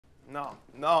No,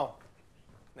 no.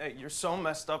 Hey, you're so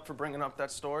messed up for bringing up that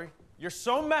story. You're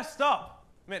so messed up.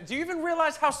 Man, do you even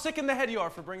realize how sick in the head you are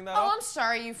for bringing that up? Oh, I'm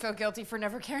sorry you feel guilty for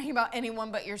never caring about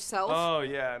anyone but yourself. Oh,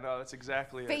 yeah, no, that's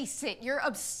exactly it. Face it, you're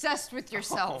obsessed with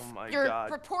yourself. Oh, my Your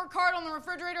God. report card on the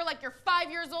refrigerator like you're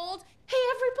 5 years old. Hey,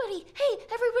 everybody,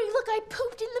 look, I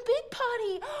pooped in the big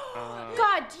potty.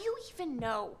 God, do you even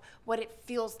know what it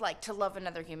feels like to love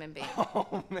another human being?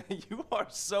 Oh, man, you are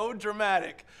so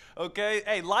dramatic, okay?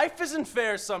 Hey, life isn't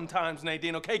fair sometimes,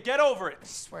 Nadine, okay? Get over it. I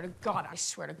swear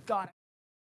to God.